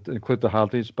draft, I would include the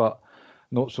Hardys, but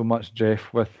not so much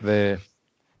Jeff with the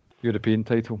European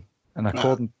title. And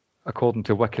according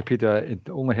to Wikipedia, it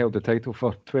only held the title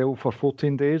for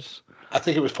 14 days. I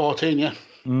think it was 14, yeah.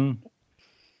 Mm.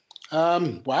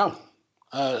 Wow.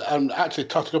 I'm actually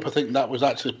totted up. I think that was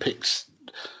actually pick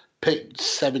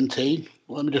 17.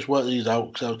 Let me just work these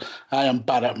out. So I am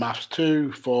bad at maths.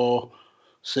 2, 4,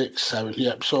 6, 7.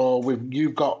 Yep. So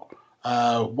you've got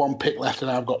 1 pick left,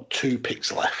 and I've got 2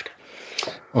 picks left.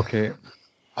 Okay.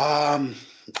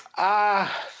 I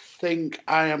think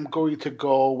I am going to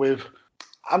go with.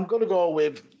 I'm going to go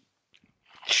with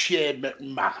Shane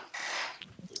McMahon.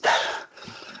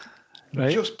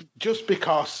 Right. Just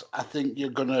because I think you're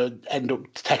going to end up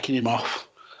taking him off,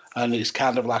 and it's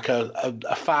kind of like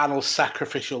a final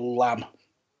sacrificial lamb.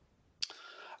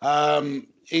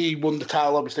 He won the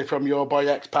title, obviously, from your boy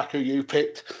X-Pac, who you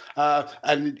picked,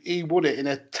 and he won it in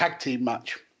a tag team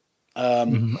match.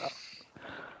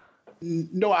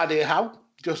 No idea how.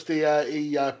 Just he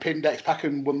pinned X-Pac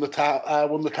and won the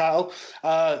title.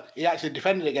 He actually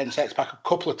defended against X-Pac a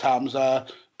couple of times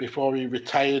before he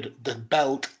retired the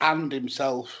belt and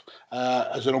himself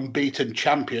as an unbeaten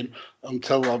champion,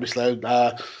 until obviously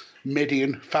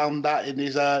Midian found that in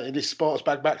his sports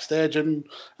bag backstage, and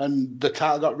the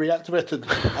title got reactivated,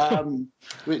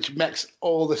 which makes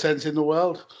all the sense in the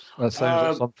world. That sounds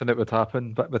like something that would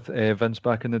happen, but with Vince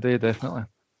back in the day, definitely.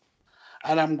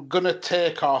 And I'm going to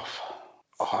take off.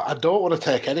 Oh, I don't want to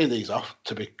take any of these off,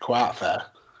 to be quite fair.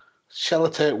 Shall I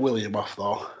take William off,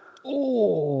 though?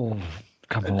 Oh,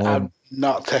 come on. I'm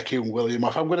not taking William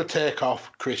off. I'm going to take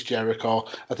off Chris Jericho.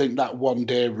 I think that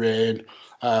one-day reign,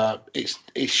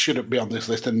 it shouldn't be on this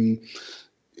list. And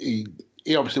he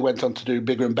obviously went on to do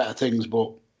bigger and better things,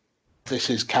 but this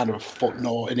is kind of a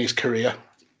footnote in his career.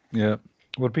 Yeah.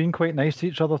 We're being quite nice to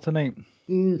each other tonight.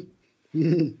 We'll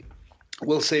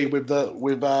see with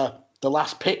the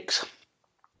last picks.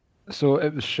 So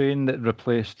it was Shane that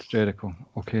replaced Jericho.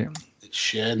 Okay. It's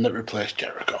Shane that replaced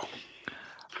Jericho.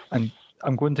 And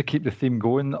I'm going to keep the theme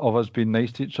going of us being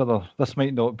nice to each other. This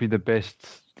might not be the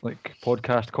best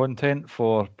podcast content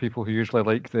for people who usually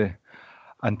like the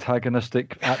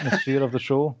antagonistic atmosphere of the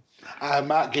show. I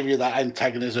might give you that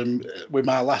antagonism with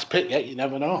my last pick. Yeah, you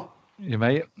never know. You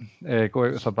might go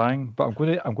out with a bang, but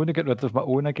I'm going to get rid of my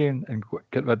own again and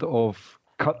get rid of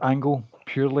Kurt Angle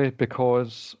purely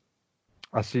because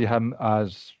I see him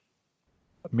as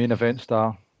a main event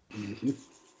star. Mm-hmm.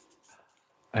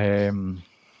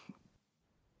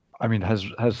 I mean,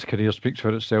 his career speaks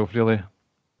for itself, really.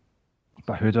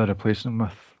 But who do I replace him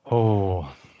with? Oh,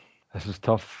 this is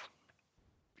tough.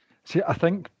 See, I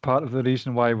think part of the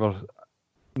reason why we're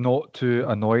not too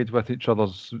annoyed with each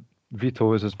other's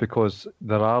vetoes is because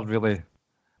there are really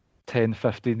 10,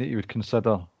 15 that you would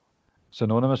consider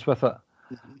synonymous with it.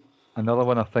 Mm-hmm. Another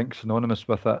one I think synonymous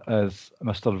with it is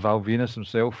Mr. Val Venus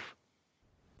himself.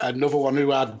 Another one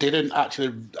who I didn't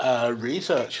actually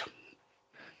research.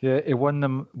 Yeah, he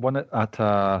won it at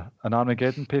an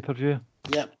Armageddon pay-per-view.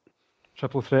 Yep.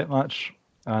 Triple threat match,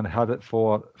 and had it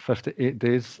for 58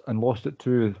 days and lost it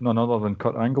to none other than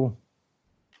Kurt Angle.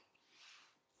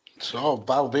 So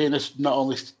Val Venus not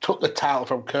only took the title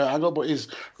from Kurt Angle, but he's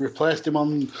replaced him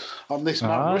on this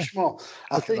Mount Rushmore.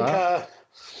 I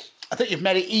think you've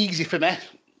made it easy for me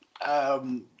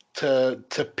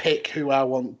to pick who I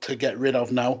want to get rid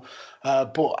of now.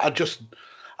 But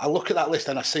I look at that list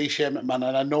and I see Shane McMahon,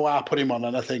 and I know I put him on,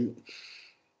 and I think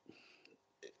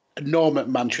no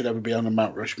McMahon should ever be on a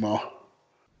Mount Rushmore.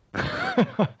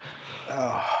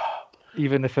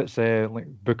 Even if it's like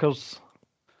Bookers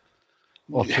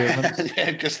or chairman.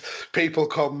 Yeah, just people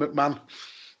called McMahon.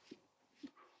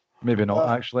 Maybe not,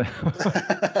 actually.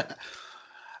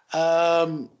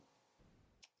 I'm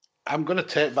going to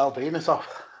take Val Venus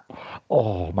off.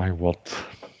 Oh, my word.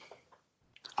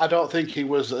 I don't think he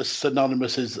was as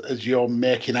synonymous as you're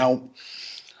making out.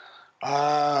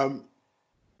 And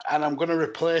I'm going to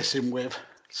replace him with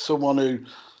someone who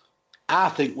I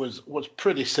think was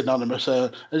pretty synonymous.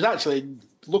 He's actually,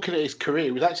 looking at his career,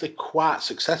 he was actually quite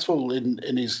successful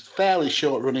in his fairly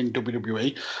short run in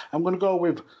WWE. I'm going to go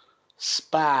with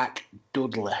Spark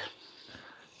Dudley.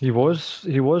 He was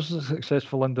a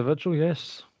successful individual,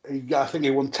 yes. I think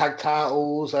he won tag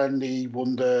titles and he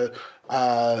won the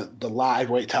light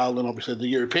heavyweight title and obviously the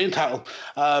European title.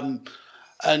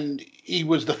 And he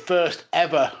was the first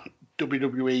ever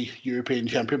WWE European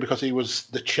champion because he was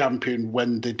the champion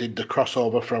when they did the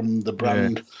crossover from the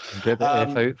brand. Yeah, get the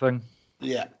F out thing.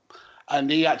 Yeah.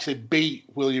 And he actually beat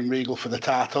William Regal for the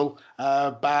title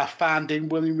by finding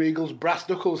William Regal's brass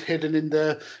knuckles hidden in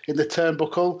the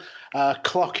turnbuckle,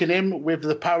 clocking him with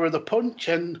the power of the punch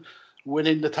and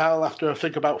winning the title after, I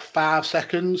think, about 5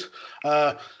 seconds.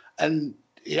 And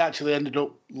he actually ended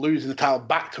up losing the title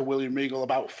back to William Regal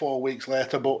about 4 weeks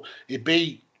later, but he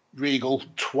beat Regal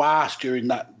twice during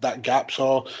that gap.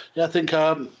 So, yeah, I think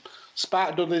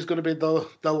Spark Dudley is going to be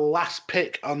the last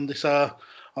pick on this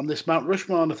Mount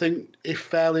Rushmore, and I think he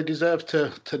fairly deserves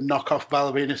to knock off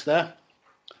Val Venis there.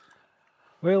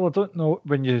 Well, I don't know,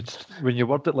 when you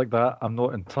word it like that, I'm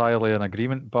not entirely in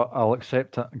agreement, but I'll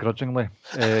accept it grudgingly.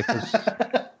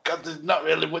 God, there's not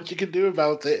really much you can do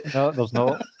about it. No, there's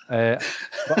not. But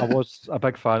I was a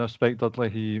big fan of Spike Dudley.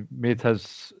 He made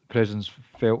his presence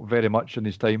felt very much in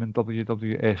his time in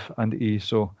WWF and E,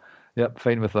 so, yep,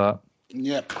 fine with that.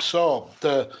 Yep, so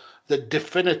the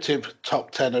definitive top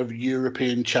 10 of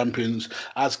European champions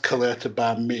as collated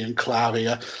by me and Clive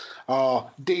here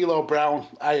are D'Lo Brown,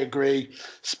 I agree.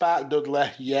 Spark Dudley,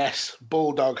 yes.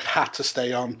 Bulldog had to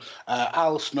stay on.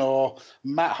 Al Snow,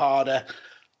 Matt Hardy,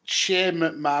 Shane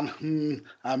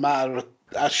McMahon,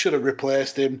 I should have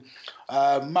replaced him.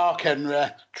 Mark Henry,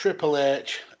 Triple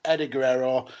H, Eddie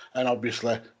Guerrero, and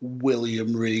obviously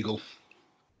William Regal.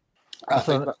 I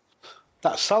think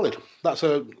that's solid. That's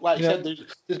like you said,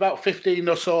 there's about 15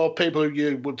 or so people who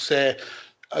you would say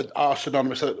are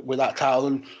synonymous with that title,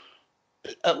 and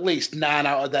at least 9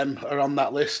 out of them are on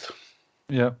that list.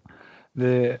 Yeah.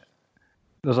 There's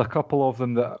a couple of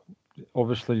them that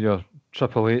obviously your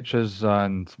Triple H's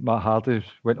and Matt Hardy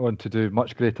went on to do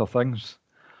much greater things.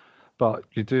 But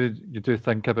you do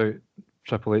think about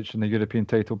Triple H and the European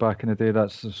title back in the day.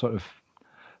 That's the sort of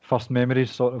first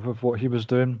memories sort of what he was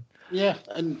doing. Yeah,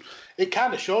 and it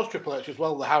kind of shows Triple H as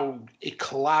well how he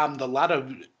climbed the ladder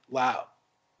like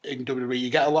in WWE. You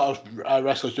get a lot of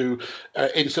wrestlers who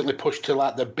instantly push to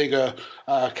like the bigger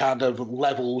kind of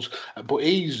levels, but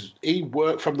he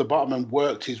worked from the bottom and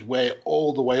worked his way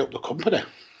all the way up the company.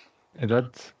 He did.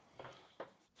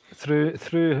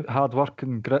 Through hard work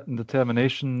and grit and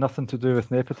determination, nothing to do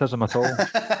with nepotism at all.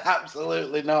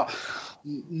 Absolutely not.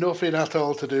 Nothing at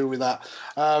all to do with that.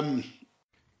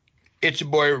 It's your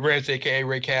boy Renz, a.k.a.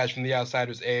 Ray Cash from The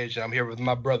Outsider's Edge. I'm here with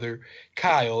my brother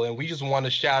Kyle, and we just want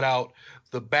to shout out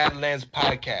the Badlands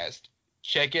Podcast.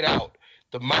 Check it out.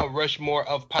 The Mount Rushmore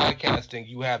of podcasting.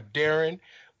 You have Darren,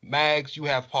 Mags, you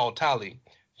have Paul Talley.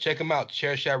 Check them out.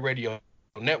 Chairshot Radio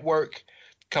Network.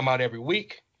 Come out every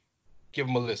week. Give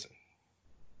them a listen.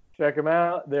 Check them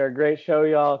out. They're a great show,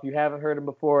 y'all. If you haven't heard them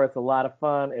before, it's a lot of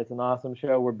fun. It's an awesome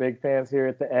show. We're big fans here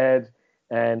at The Edge.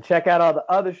 And check out all the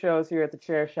other shows here at the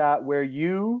Chair Shot where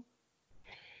you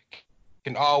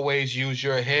can always use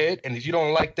your head. And if you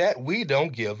don't like that, we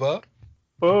don't give a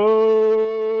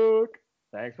fuck.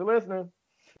 Thanks for listening.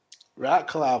 Right,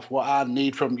 Clive, what I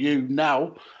need from you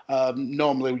now,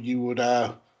 normally you would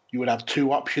have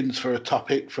 2 options for a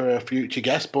topic for a future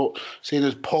guest, but seeing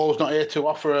as Paul's not here to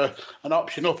offer an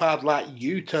option up, I'd like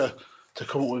you to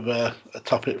come up with a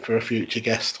topic for a future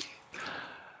guest.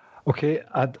 Okay,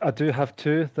 I do have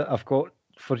 2 that I've got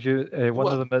for you. One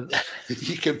of them is...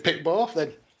 You can pick both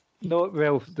then. No,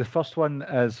 well, the first one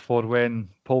is for when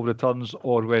Paul returns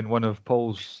or when one of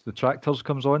Paul's detractors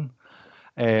comes on.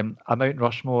 A Mount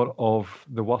Rushmore of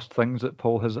the worst things that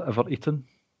Paul has ever eaten.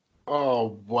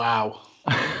 Oh, wow.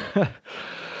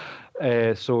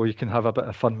 So you can have a bit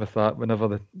of fun with that whenever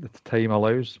the time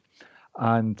allows.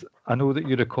 And I know that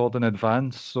you record in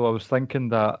advance, so I was thinking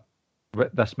that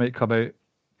this might come out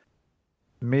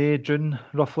May, June,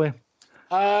 roughly.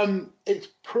 It's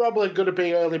probably going to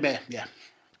be early May, yeah.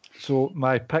 So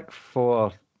my pick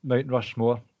for Mount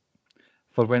Rushmore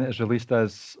for when it's released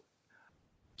is...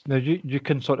 Now, you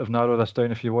can sort of narrow this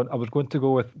down if you want. I was going to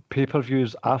go with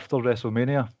pay-per-views after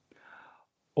WrestleMania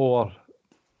or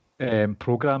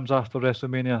programs after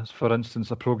WrestleMania. For instance,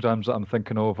 the programs that I'm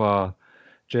thinking of are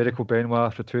Jericho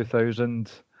Benoit for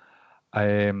 2000,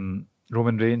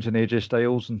 Roman Reigns and AJ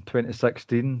Styles in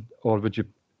 2016, or what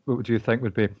would you think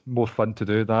would be more fun to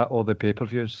do, that or the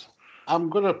pay-per-views? I'm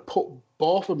going to put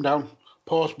both of them down,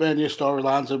 post-Mania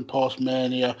storylines and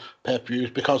post-Mania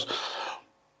pay-per-views, because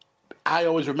I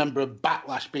always remember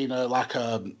Backlash being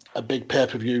a big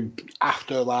pay-per-view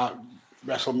after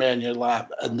WrestleMania,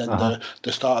 and then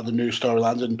the start of the new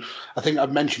storylines. And I think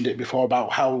I've mentioned it before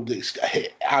about how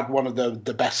it had one of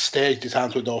the best stage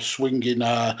designs with those swinging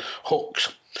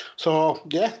hooks. So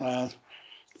yeah,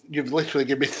 you've literally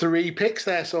given me 3 picks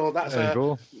there. So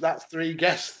that's 3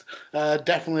 guests.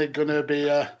 Definitely going to be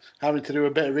having to do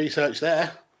a bit of research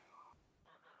there.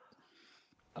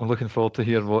 I'm looking forward to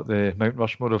hear what the Mount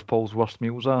Rushmore of Paul's worst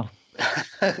meals are.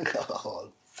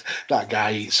 God, that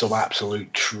guy eats some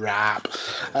absolute crap.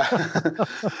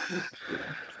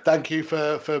 Thank you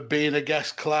for being a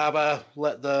guest, Clabber.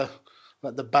 Let the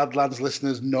Badlands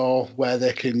listeners know where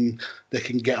they can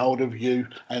get hold of you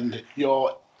and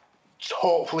your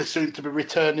hopefully soon to be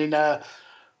returning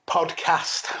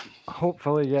podcast.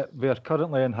 Hopefully, yeah. We are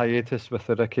currently in hiatus with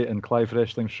the Ricky and Clive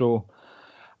Wrestling Show.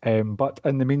 But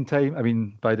in the meantime, I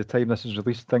mean, by the time this is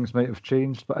released, things might have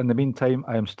changed. But in the meantime,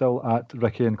 I am still at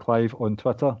Ricky and Clive on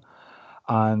Twitter.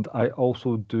 And I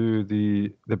also do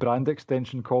the brand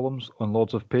extension columns on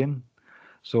Lords of Pain.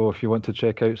 So if you want to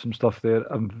check out some stuff there,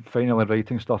 I'm finally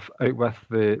writing stuff out with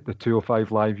the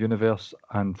 205 Live universe.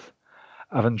 And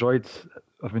I've enjoyed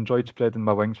spreading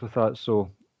my wings with that.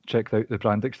 So check out the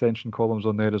brand extension columns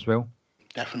on there as well.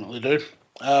 Definitely do.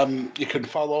 You can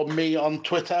follow me on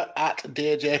Twitter at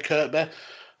DJ Kirkby.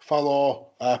 Follow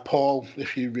Paul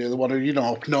if you really want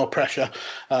to, no pressure,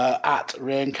 at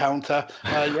Raincounter.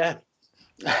 Yeah.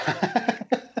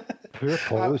 Poor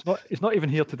Paul. He's not even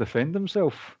here to defend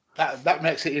himself. That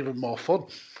makes it even more fun.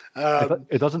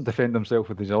 He doesn't defend himself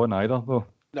with his own either, though.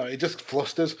 No, he just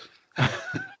flusters.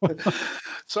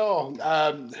 So,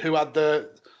 who had the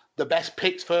best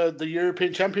picks for the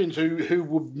European champions? Who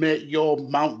would make your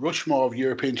Mount Rushmore of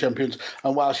European champions?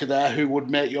 And whilst you're there, who would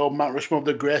make your Mount Rushmore of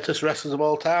the greatest wrestlers of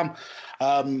all time?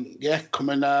 Come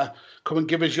and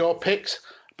give us your picks.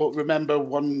 But remember,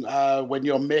 when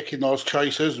you're making those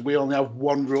choices, we only have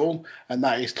one rule, and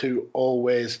that is to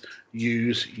always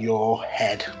use your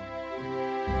head.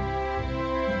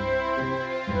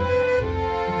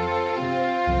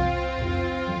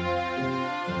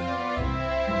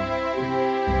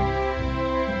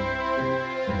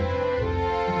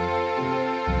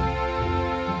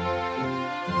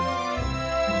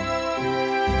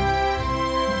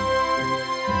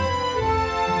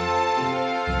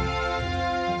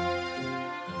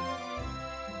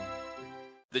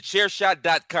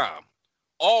 TheChairShot.com.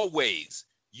 Always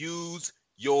use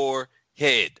your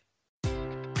head.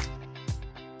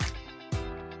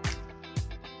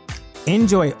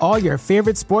 Enjoy all your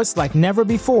favorite sports like never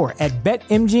before at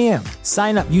BetMGM.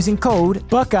 Sign up using code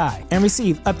Buckeye and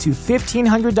receive up to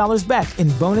 $1,500 back in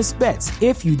bonus bets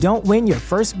if you don't win your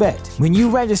first bet. When you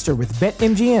register with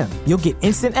BetMGM, you'll get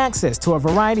instant access to a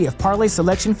variety of parlay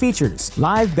selection features,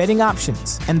 live betting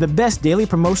options, and the best daily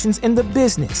promotions in the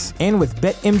business. And with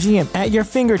BetMGM at your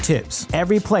fingertips,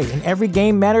 every play and every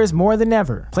game matters more than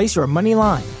ever. Place your money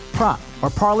line, prop, or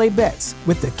parlay bets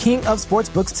with the king of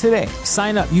sportsbooks today.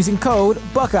 Sign up using code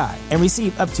Buckeye and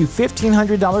receive up to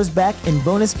 $1,500 back in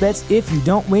bonus bets if you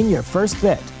don't win your first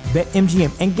bet.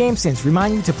 BetMGM and GameSense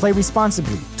remind you to play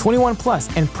responsibly. 21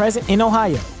 plus and present in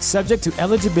Ohio, subject to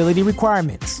eligibility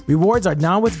requirements. Rewards are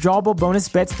non-withdrawable bonus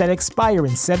bets that expire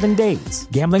in 7 days.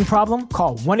 Gambling problem?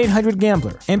 Call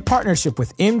 1-800-GAMBLER in partnership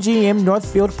with MGM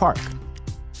Northfield Park.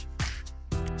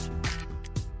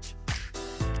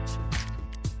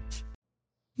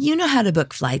 You know how to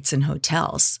book flights and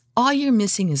hotels. All you're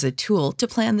missing is a tool to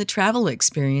plan the travel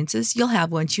experiences you'll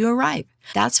have once you arrive.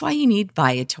 That's why you need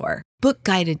Viator. Book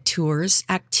guided tours,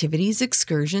 activities,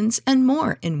 excursions, and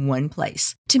more in one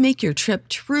place to make your trip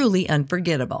truly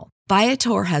unforgettable.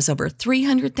 Viator has over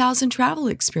 300,000 travel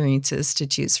experiences to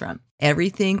choose from.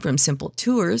 Everything from simple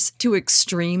tours to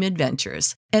extreme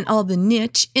adventures and all the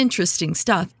niche, interesting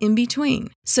stuff in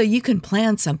between. So you can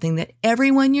plan something that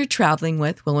everyone you're traveling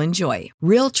with will enjoy.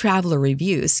 Real traveler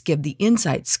reviews give the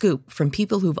inside scoop from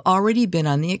people who've already been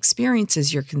on the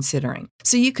experiences you're considering.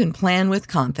 So you can plan with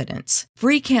confidence.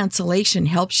 Free cancellation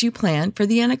helps you plan for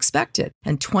the unexpected.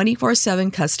 And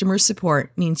 24/7 customer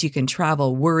support means you can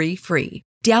travel worry-free.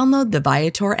 Download the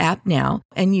Viator app now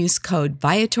and use code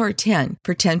Viator10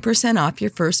 for 10% off your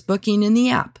first booking in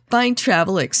the app. Find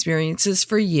travel experiences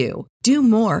for you. Do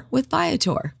more with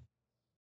Viator.